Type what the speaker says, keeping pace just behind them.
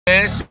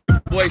It's your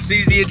boy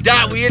Ceezy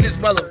Dot. We in this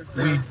mother.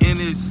 We in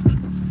this.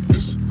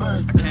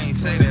 Can't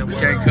say that word.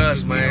 Can't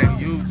cuss, man.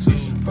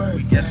 YouTube.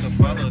 We get to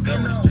follow the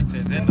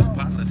restrictions and the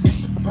policy.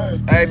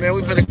 Hey, man,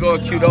 we finna go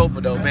to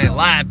Qdoba though, man.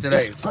 Live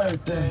today. Gonna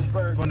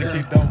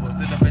Qdoba.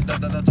 Sit up and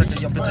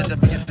check your bitch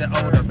up and get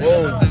that older.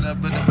 Whoa. Sit up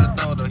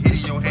and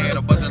hitting your head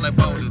or busting like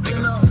boulders,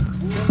 nigga.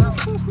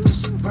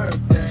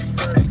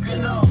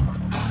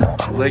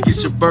 Like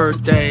it's your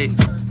birthday.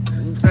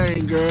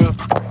 Hey, girl.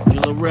 You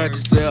little rat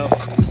yourself.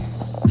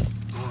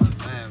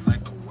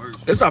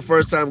 It's our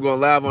first time going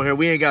live on here.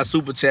 We ain't got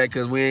super chat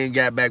because we ain't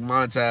got back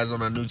monetized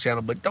on our new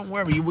channel. But don't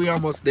worry, we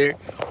almost there.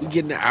 We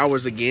getting the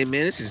hours again,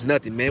 man. This is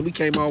nothing, man. We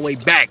came all the way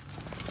back.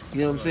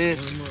 You know what I'm saying?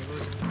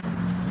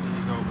 There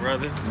you go,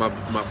 brother. My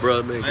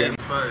brother, man. Ladies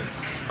first.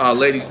 Oh,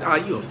 ladies. Oh,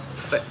 you a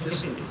fat Go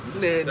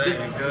ahead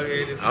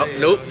and say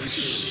nope.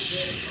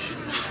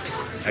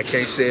 I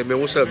can't say it, man.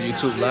 What's up,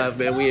 YouTube Live,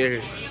 man? We in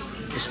here.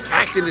 It's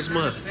packed in this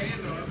month.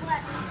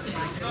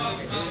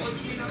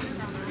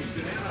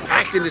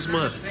 Packed in this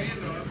month.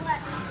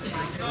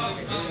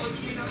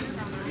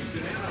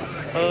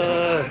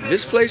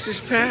 This place is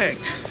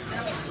packed.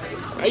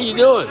 How you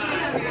doing?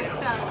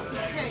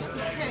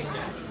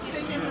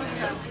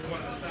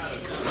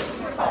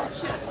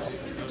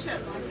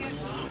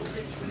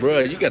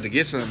 Bruh, you got to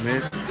get something,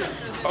 man.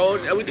 Oh,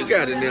 we do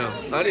got it now.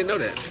 I didn't know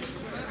that.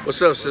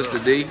 What's up, Sister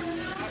D?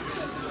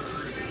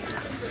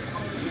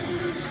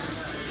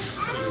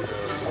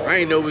 I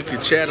ain't know we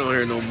could chat on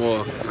here no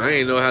more. I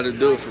ain't know how to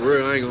do it for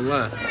real. I ain't gonna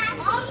lie.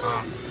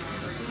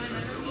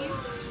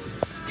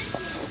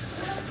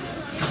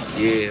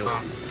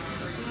 Yeah.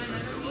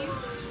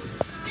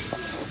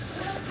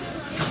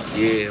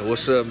 Yeah,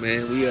 what's up,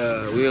 man? We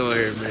on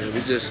here, man.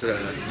 We just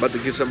about to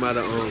get some out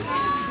of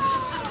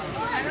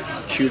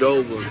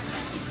Qdoba.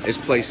 This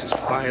place is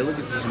fire. Look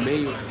at this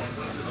menu.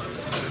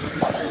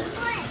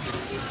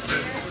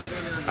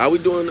 How we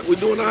doing? We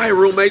doing all right,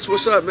 roommates.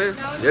 What's up, man?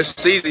 That's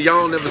Ceezy. Y'all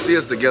don't never see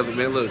us together,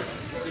 man. Look.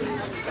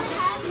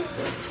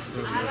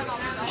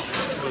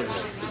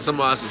 Some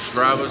of our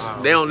subscribers,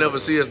 they don't never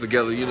see us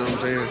together. You know what I'm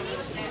saying?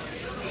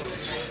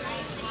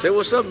 Say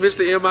what's up,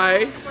 Mr.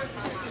 MIA.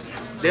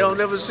 They don't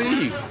never see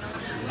you.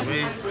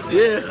 Me?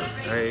 Yeah.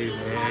 Hey,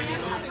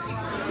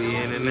 man. Be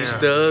in and He's out.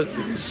 Doug.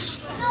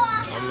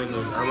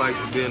 I like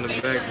to be in the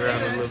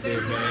background a little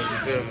bit, man. You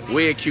feel me?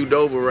 We in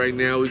Qdoba right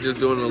now. We just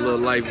doing a little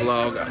light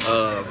vlog.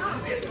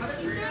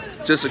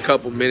 Just a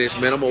couple minutes,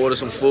 man. I'm gonna order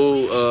some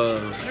food.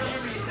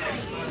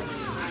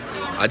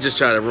 I just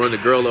tried to run the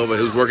girl over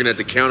who's working at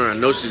the counter. I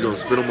know she's gonna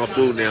spit on my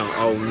food now.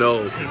 Oh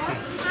no.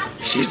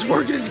 She's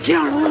working at the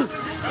counter. Look.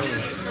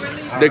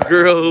 The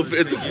girl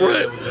at the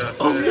front.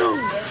 Oh no.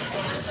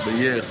 But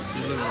yeah.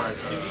 She look like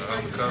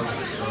I'm color.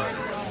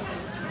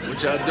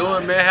 What y'all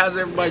doing, man? How's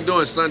everybody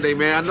doing Sunday,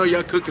 man? I know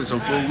y'all cooking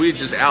some food. We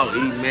just out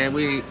eating, man.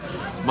 We ain't,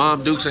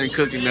 Mom Dukes ain't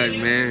cooking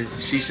nothing, man.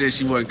 She said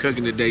she wasn't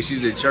cooking today.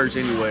 She's at church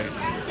anyway.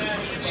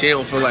 She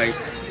don't feel like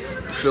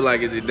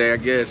it today, I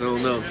guess. I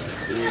don't know.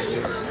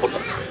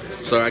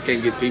 Sorry, I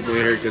can't get people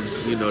in here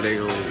because, you know, they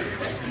don't.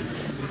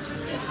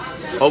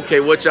 Okay,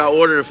 what y'all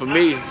ordering for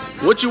me?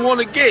 What you want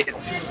to get?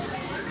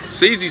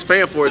 Ceezy's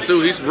paying for it,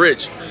 too. He's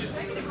rich.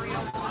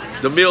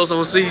 The meal's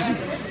on Ceezy.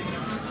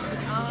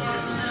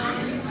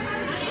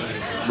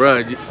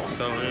 Bruh,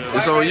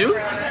 it's on you?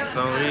 It's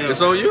on him.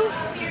 It's on you?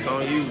 It's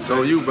on you. It's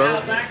on you,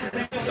 bro.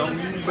 It's on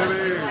you,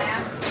 baby.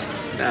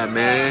 Nah,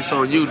 man, it's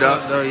on you,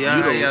 dog. How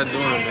y'all doing,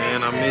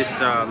 man? I missed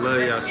y'all. I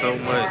love y'all so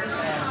much.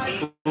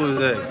 Who is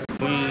that?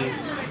 Queen.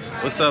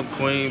 What's up,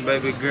 Queen,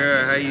 baby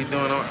girl? How you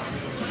doing?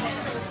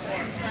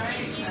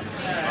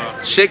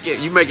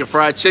 Chicken. You making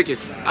fried chicken.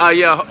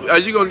 Yeah. Are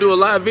you going to do a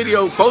live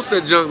video? Post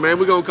that junk, man.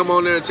 We're going to come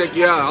on there and check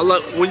you out.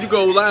 When you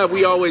go live,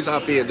 we always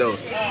hop in, though.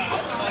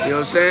 You know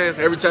what I'm saying?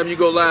 Every time you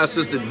go live,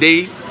 Sister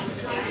D,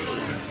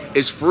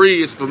 it's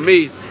free. It's for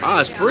me.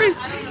 It's free.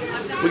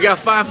 We got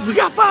five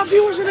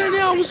viewers in there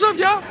now. What's up,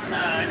 y'all?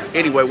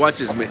 Anyway, watch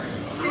this, man.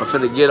 I'm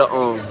finna get a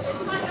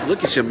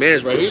look at your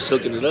man's right here. He's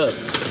hooking it up.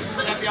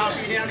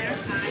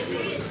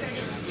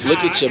 Look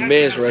at your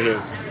man's right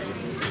here.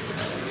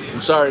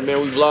 I'm sorry, man.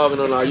 We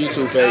vlogging on our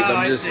YouTube page.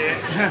 I'm just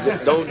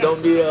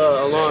don't be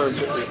alarmed.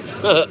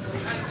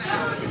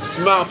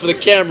 Smile for the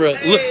camera.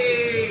 Look,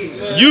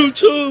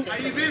 YouTube. How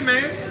you been,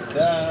 man?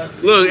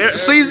 Look,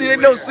 Ceezy, they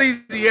know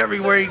Ceezy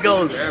everywhere he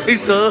goes.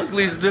 He's the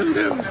ugliest dude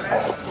ever.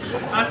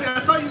 I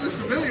thought you looked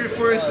familiar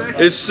for a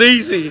second. It's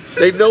Ceezy.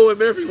 They know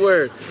him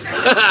everywhere.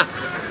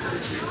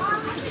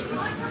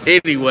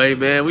 Anyway,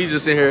 man, we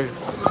just in here.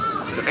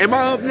 Am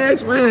I up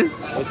next, man?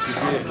 What you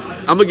get?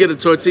 I'm gonna get a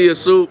tortilla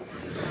soup.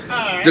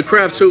 The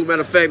craft soup,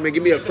 matter of fact, man,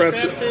 give me a craft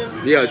soup.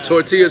 Yeah,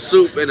 tortilla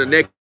soup and a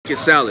naked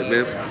salad,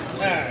 man.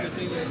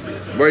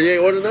 Bro, you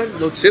ain't order nothing?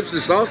 No chips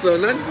and salsa or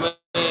nothing?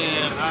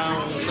 Man,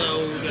 I don't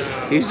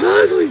know. He's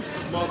ugly.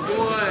 My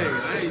boy,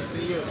 I ain't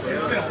seen you. It's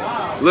been a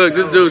while. Look,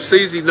 this dude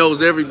Ceezy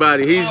knows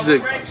everybody. He's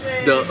the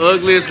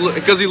ugliest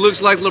because he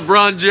looks like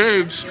LeBron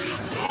James.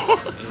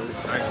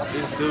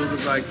 This dude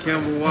looks like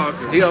Kemba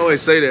Walker. He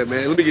always say that,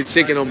 man. Let me get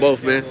chicken on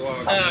both, man.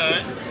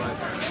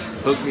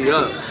 Hook me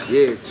up.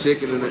 Yeah,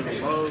 chicken and that.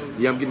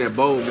 Yeah, I'm getting that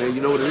bowl, man.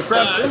 You know what it is?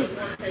 Crab too.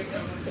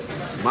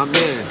 My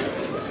man.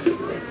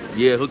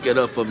 Yeah, hook it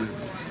up for me.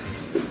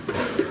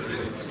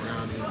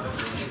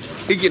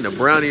 He getting a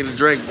brownie and a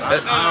drink.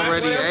 I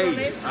already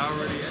ate.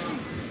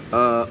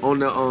 On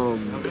the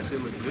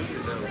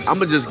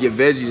I'ma just get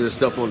veggies and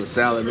stuff on the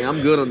salad, man.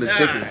 I'm good on the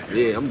chicken.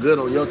 Yeah, I'm good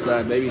on your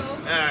side, baby.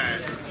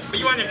 Alright. But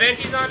you want the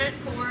veggies on it?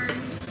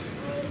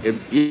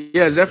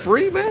 Yeah, is that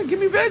free, man? Give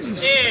me veggies.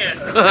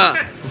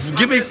 Yeah.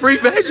 Give me free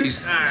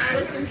veggies.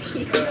 Alright.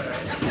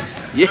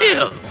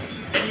 Yeah.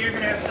 And you're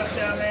gonna have stuff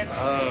down there?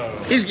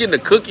 He's getting a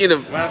cookie and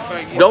a.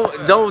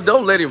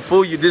 Don't let him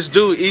fool you. This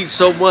dude eats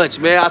so much,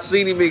 man. I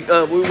seen him. We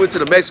went to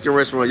the Mexican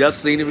restaurant. Y'all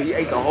seen him? He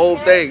ate the whole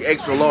thing,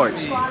 extra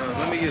large.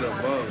 Let me get a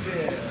bowl.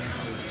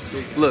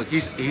 Look,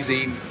 he's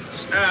eating.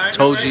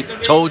 Told you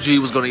he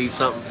was gonna eat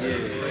something.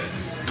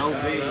 No,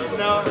 you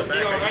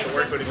don't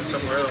work with him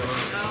somewhere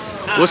else.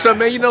 What's up,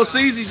 man? You know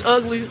Ceezy's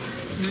ugly.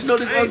 Did you know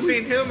this I ain't ugly?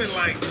 seen him in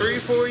like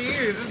 3-4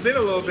 years. It's been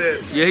a little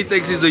bit. Yeah, he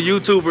thinks he's a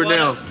YouTuber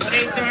now.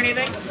 Taste or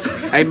anything?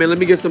 Hey man, let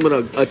me get some of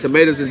the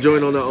tomatoes and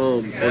joint on the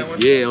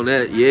yeah, on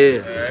that,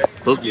 yeah.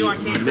 Hook me, my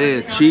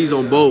man. Cheese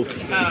on both.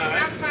 Yeah,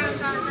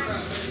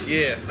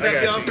 I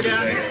got you. A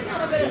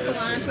little bit of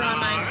cilantro on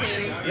mine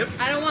too. Yep.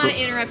 I don't want to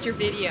interrupt your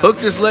video. Hook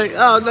this leg.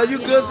 Oh no, you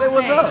good? Say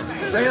what's up.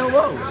 Say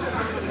hello.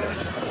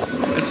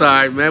 It's all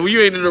right, man. Well, you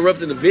ain't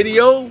interrupting the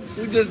video.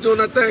 We just doing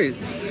our thing.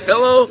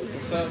 Hello.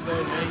 What's up,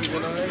 though, man? You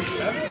been all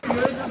right?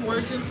 Good, just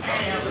working.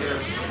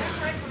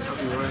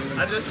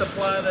 I just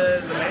applied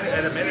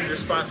as a manager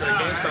spot for the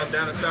GameStop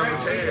down in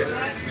South Bend.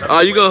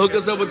 Oh, you gonna hook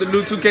us up with the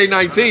new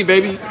 2K19,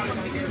 baby?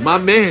 My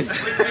man.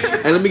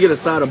 Hey, let me get a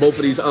side of both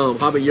of these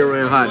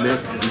habanero hot, man.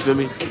 You feel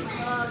me?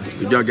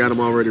 If y'all got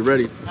them already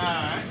ready.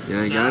 Y'all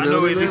ain't got I know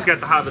none, we at man? least got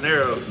the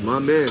habanero. My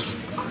man.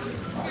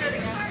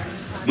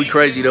 We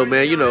crazy though,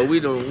 man. You know, you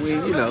know what it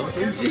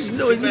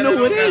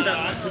is.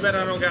 Too bad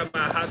I don't got my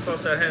hot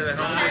sauce that I had at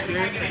home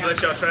with here.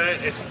 Let y'all try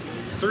it. It's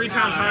 3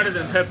 times hotter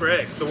than Pepper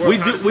X. The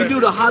world's We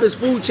do the hottest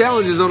food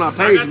challenges on our I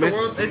page, got man. the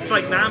world, it's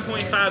like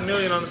 9.5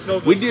 million on the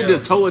Scoville We did the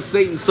scale. Toe of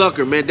Satan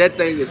sucker, man. That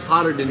thing is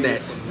hotter than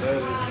that.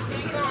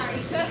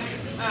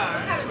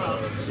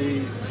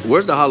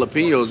 Where's the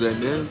jalapenos at,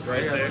 man?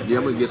 Right there. Yeah,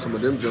 I'm gonna get some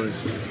of them joints.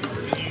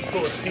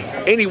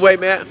 Anyway,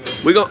 man,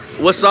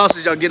 what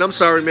sausage y'all getting? I'm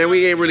sorry, man.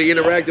 We ain't really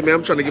interacting, man.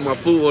 I'm trying to get my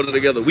food order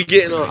together. We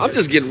getting I'm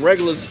just getting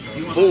regular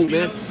food,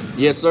 man.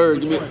 Yes, sir.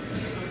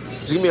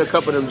 Give me a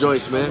couple of them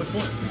joints, man.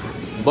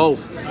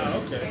 Both.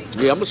 Okay.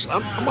 Yeah, I'm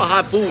a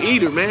hot food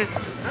eater, man.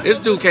 This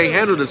dude can't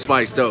handle the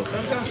spice though.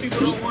 Sometimes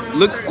people don't want to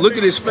Look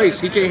at his face.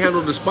 He can't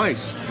handle the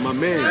spice. My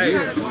man.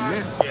 Yeah, my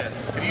man. Yeah.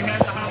 Have you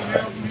had the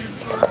habanero from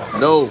here?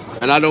 No,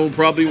 and I don't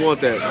probably want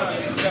that.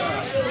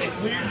 It's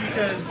weird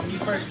because when you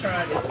first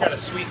try it, it's got a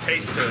sweet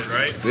taste to it,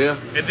 right? Yeah.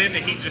 And then the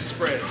heat just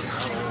spreads.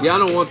 Yeah, I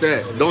don't want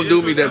that. Don't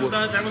do me that way.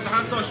 That was the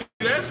hot sauce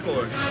you asked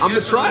for. I'm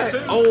gonna try it.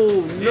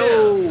 Oh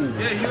no.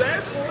 Yeah, you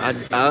asked for it.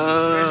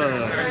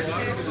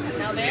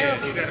 Now there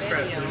will be the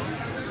video.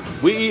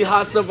 We eat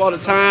hot stuff all the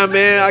time,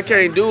 man. I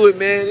can't do it,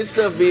 man. This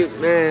stuff be,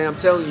 man, I'm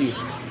telling you.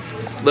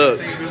 Look,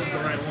 I think this is the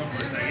right one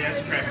for us. I guess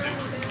craft it.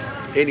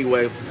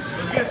 anyway. It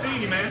was good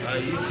seeing you, man.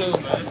 You too,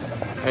 man.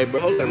 Hey, bro,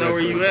 hold I on. know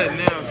where you at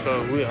now,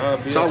 so I'll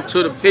be. Talk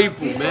to the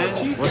people,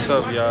 man. What's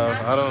up, y'all?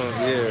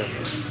 Yeah.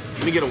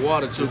 Let me get a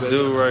water too, This baby.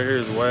 dude right here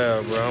is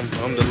wild, bro.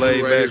 I'm the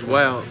laid Right, it's back.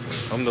 wild.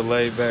 I'm the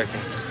laid back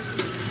one.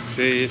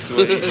 See, it's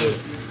what he do.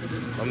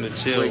 I'm the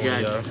chill one,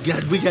 y'all.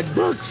 We got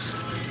bucks.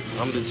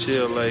 I'm the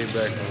chill laid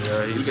back one,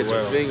 y'all. You He's got your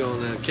wild. finger on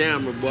that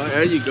camera, boy.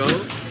 There you go.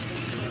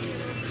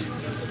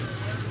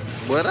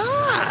 What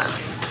up?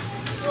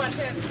 You want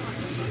to?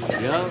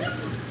 Yeah.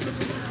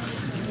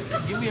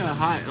 Give me a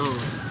hot,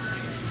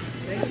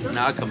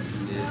 Nah, I come.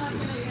 Yeah, it's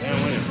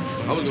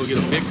cool. I was gonna get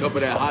a big cup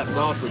of that hot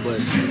salsa, but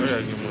I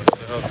gotta get my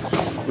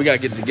we gotta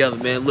get it together,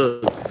 man.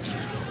 Look,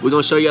 we're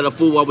gonna show you the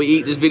food while we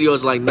eat. This video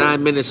is like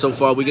 9 minutes so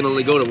far. We can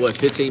only go to what,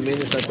 15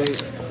 minutes, I think.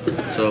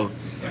 So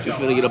we're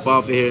finna get up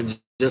off of here in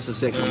just a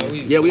second.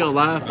 Yeah, we on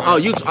live. Oh,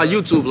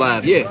 YouTube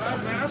live. Yeah.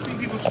 Man, I've seen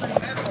people stream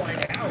that for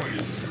like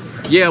hours.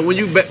 Yeah. When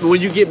you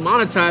get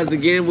monetized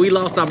again, we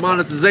lost our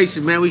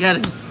monetization, man. We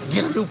had to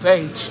get a new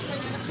page.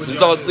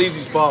 It's all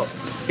Ceezy's fault.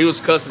 He was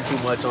cussing too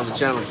much on the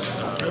channel.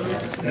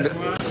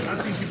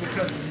 I've seen people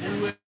cut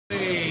way.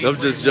 I'm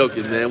just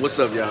joking, man. What's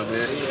up, y'all,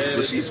 man?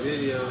 But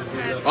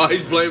oh,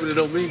 he's blaming it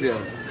on me now.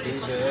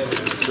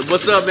 So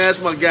what's up, man? That's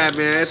my guy,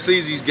 man. That's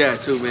Ceezy's guy,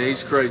 too, man.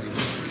 He's crazy.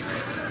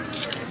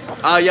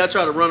 Y'all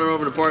try to run her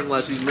over the parking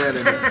lot. She's mad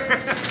at me.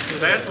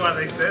 That's why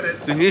they said it.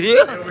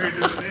 Yeah. Over here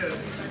doing this.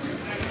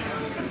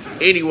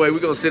 Anyway, we're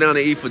going to sit down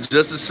and eat for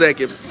just a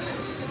second.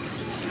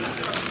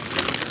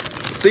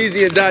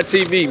 Ceezy and Dot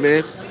TV,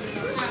 man.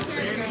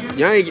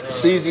 Y'all ain't get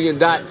Ceezy and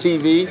Dot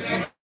TV.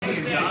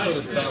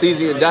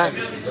 Ceezy and Dot.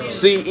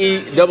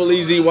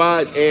 CEEZY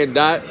and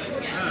Dot.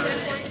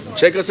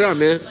 Check us out,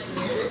 man.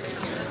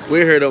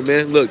 We're here though,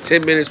 man. Look,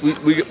 10 minutes.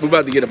 We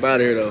about to get up out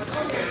of here though.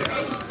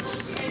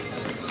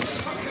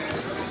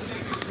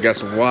 Got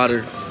some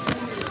water.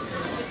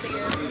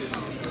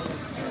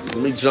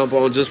 me jump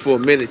on just for a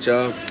minute,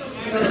 y'all.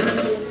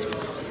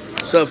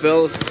 What's up,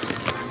 fellas?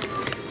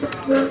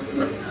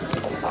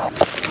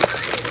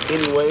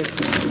 Anyway,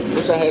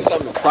 wish I had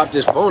something to prop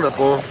this phone up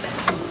on.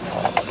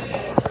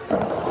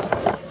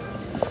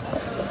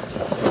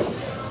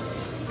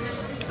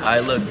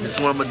 Alright, look, this is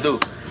what I'm gonna do.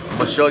 I'm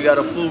gonna show y'all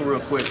the food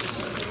real quick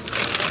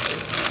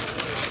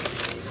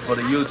for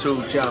the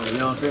YouTube channel, you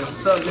know what I'm saying?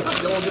 What's up,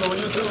 y'all wanna get on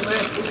YouTube,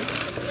 man?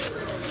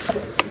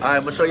 Alright,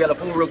 I'm gonna show y'all the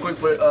food real quick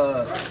for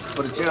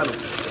the channel.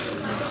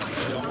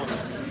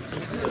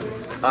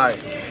 Alright,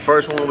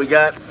 first one we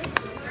got.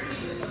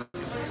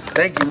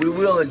 Thank you, we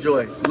will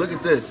enjoy. Look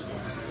at this.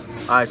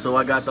 Alright, so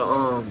I got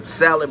the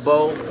salad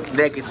bowl,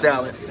 naked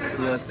salad.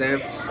 You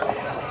understand?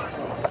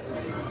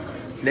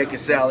 Naked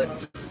salad.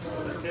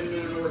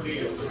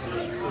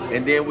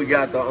 And then we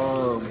got the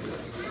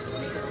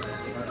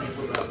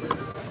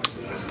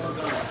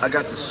I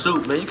got the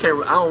soup, man. You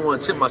can't. I don't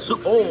want to tip my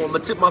soup. Oh, I'm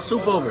gonna tip my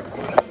soup over.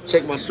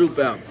 Check my soup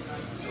out.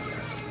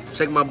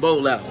 Check my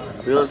bowl out.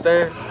 You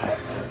understand?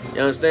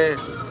 You understand?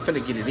 I'm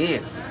finna get it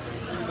in.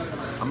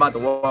 I'm about to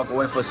walk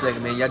away for a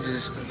second, man. Y'all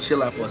just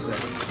chill out for a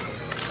second.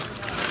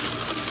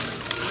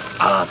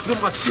 Ah, I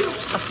spilled my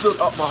chips. I spilled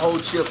all my whole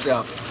chips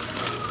out.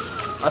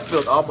 I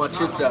spilled all my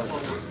chips out.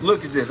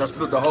 Look at this. I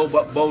spilled the whole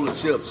bowl of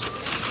chips.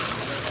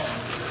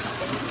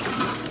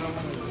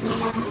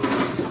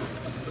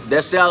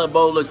 That salad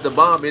bowl looks the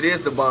bomb. It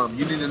is the bomb.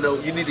 You need to know.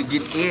 You need to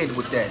get in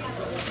with that.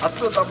 I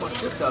spilled all my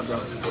chips out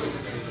though.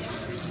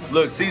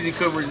 Look, Ceezy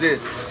couldn't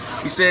resist.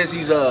 He says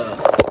he's oh.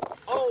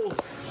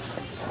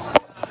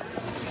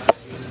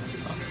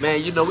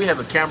 Man, you know we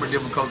having camera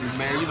difficulties,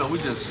 man. You know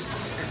it's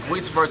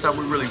the first time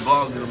we really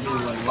vlogged and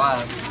really like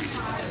live.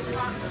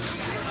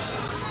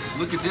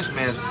 Look at this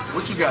man.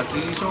 What you got,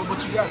 Ceezy? Show him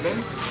what you got,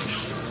 baby.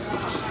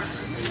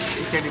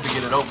 He can't even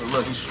get it open.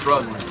 Look, he's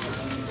struggling.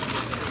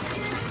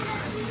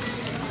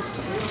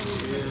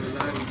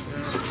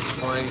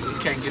 Boy, he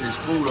can't get his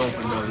food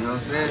open though, you know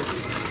what I'm saying?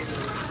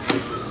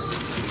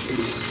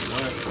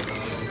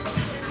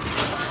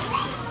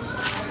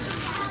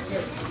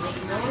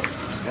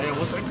 Hey,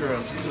 what's that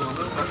girl? She's doing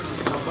this.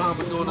 My mom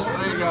been doing this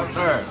thing out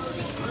there.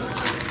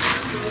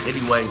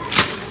 Anyway,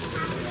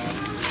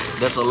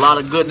 there's a lot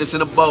of goodness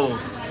in a bowl.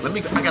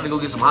 I gotta go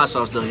get some hot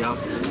sauce though, y'all.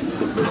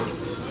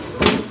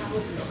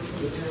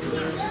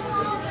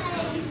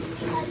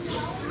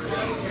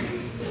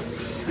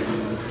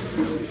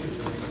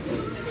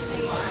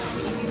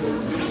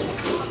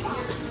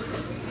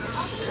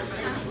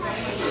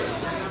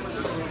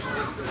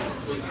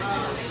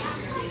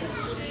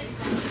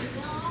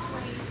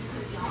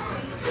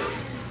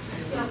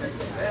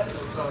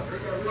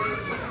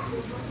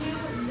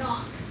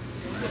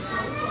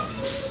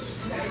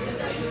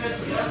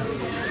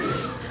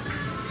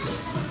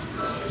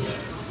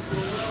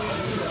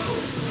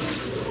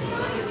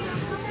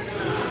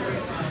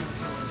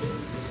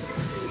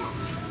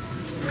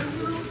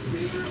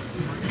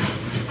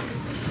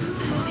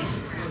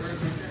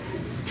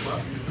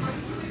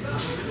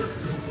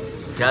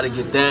 Gotta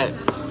get that.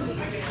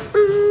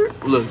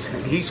 Look,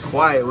 he's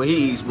quiet when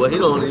he eats, but he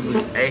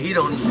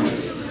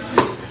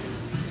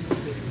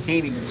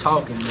ain't even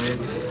talking, man.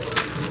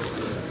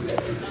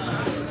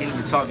 He ain't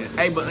even talking.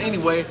 Hey, but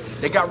anyway,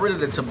 they got rid of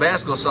the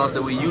Tabasco sauce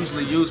that we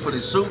usually use for the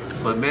soup,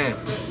 but man,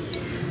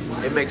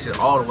 it makes it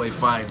all the way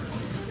fire.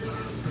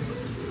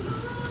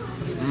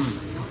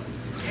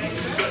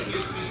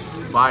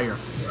 Fire.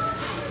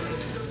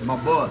 My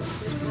boy.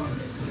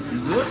 You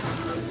good?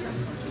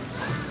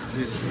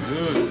 It's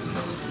good.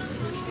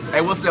 Hey,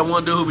 what's that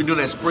one dude who be doing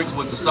that sprinkle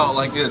with the salt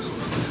like this?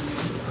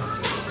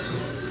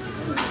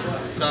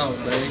 Salt,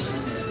 baby.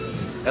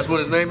 That's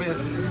what his name is?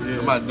 Yeah.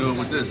 I'm about to do it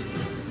with this.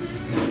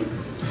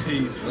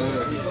 He's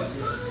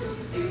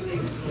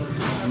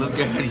Look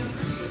at him.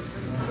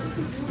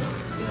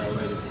 gotta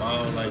let it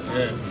fall like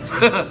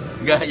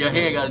that. Your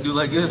hand gotta do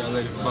like this. Gotta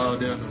let it fall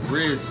down the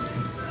wrist.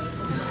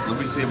 Let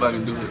me see if I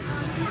can do it.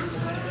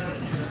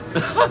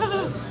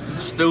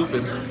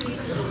 Stupid.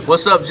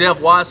 What's up, Jeff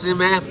Watson,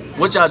 man?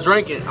 What y'all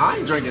drinking? I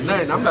ain't drinking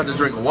nothing. I'm about to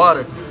drink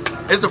water.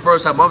 It's the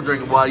first time I'm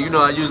drinking water. You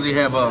know, I usually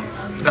have a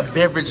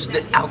beverage,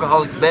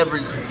 alcoholic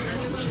beverage.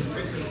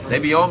 They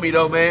be on me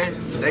though, man.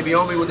 They be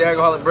on me with the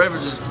alcoholic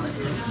beverages.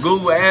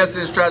 Google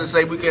AdSense try to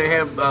say we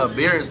can't have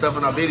beer and stuff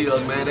in our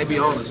videos, man. They be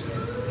on us.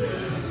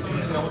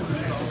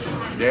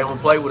 They don't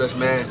play with us,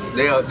 man.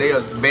 They'll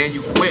ban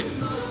you quick.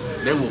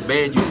 They will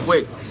ban you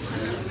quick.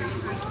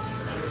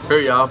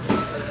 Here, y'all.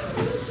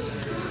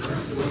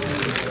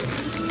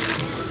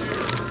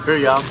 Here,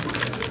 y'all.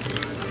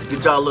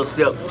 Get y'all a little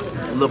sip,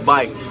 a little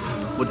bite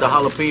with the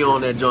jalapeno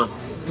on that joint.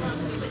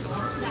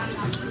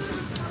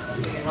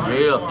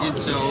 Yeah. Get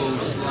your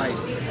slice.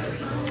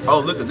 Oh,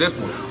 look at this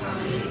one.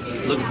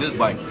 Look at this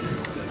bite.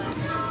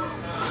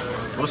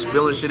 I'm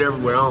spilling shit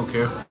everywhere. I don't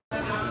care.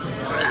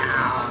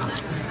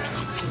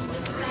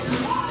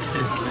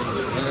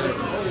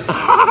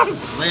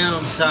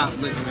 Lamb chop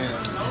looking at.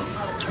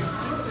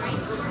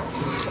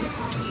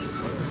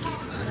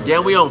 Yeah,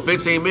 we on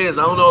 15 minutes.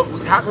 I don't know.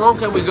 How long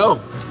can we go?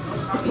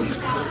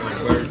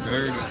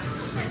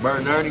 Bert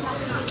and Ernie.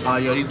 Oh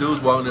yeah, these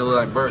dudes walking there look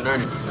like Bert and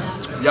Ernie.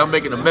 Y'all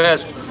making a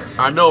mess.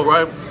 I know,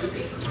 right?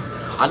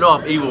 I know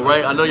I'm evil,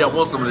 right? I know y'all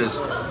want some of this.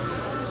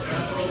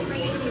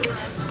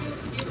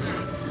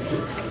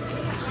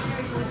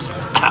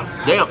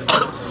 Damn.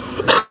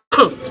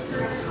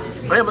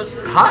 Damn, it's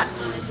hot.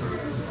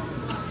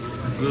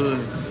 Good.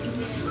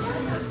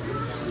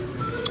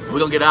 We're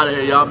gonna get out of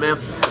here, y'all, man.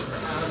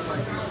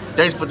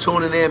 Thanks for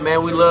tuning in,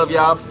 man. We love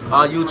y'all,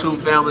 our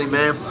YouTube family,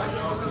 man.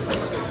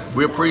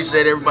 We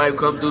appreciate everybody who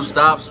come through,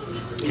 stops,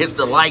 hits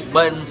the like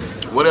button,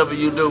 whatever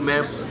you do,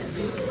 man.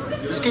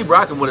 Just keep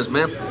rocking with us,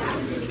 man.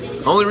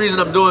 The only reason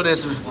I'm doing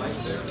this is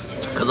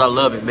because I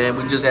love it, man.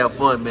 We just have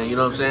fun, man. You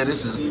know what I'm saying?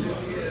 This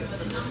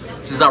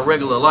is our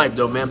regular life,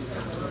 though, man.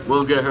 We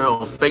don't get here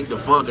on fake the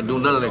funk and do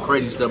none of that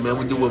crazy stuff, man.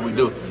 We do what we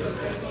do.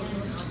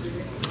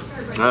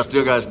 I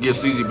still got to get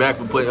Ceezy back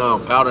for putting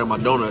powder in my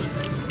donuts.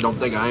 Don't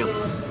think I am.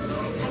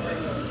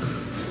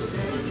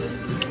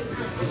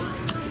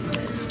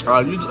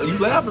 You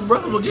laughing,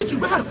 brother? We'll get you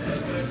back.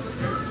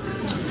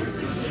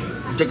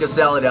 Check a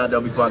salad out,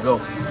 though, before I go.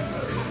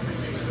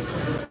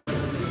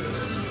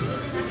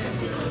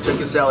 Check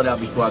your salad out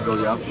before I go,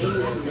 y'all.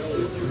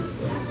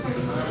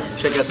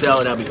 Check your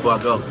salad out before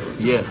I go.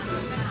 Yeah.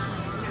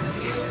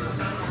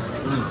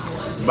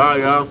 Bye,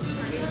 y'all.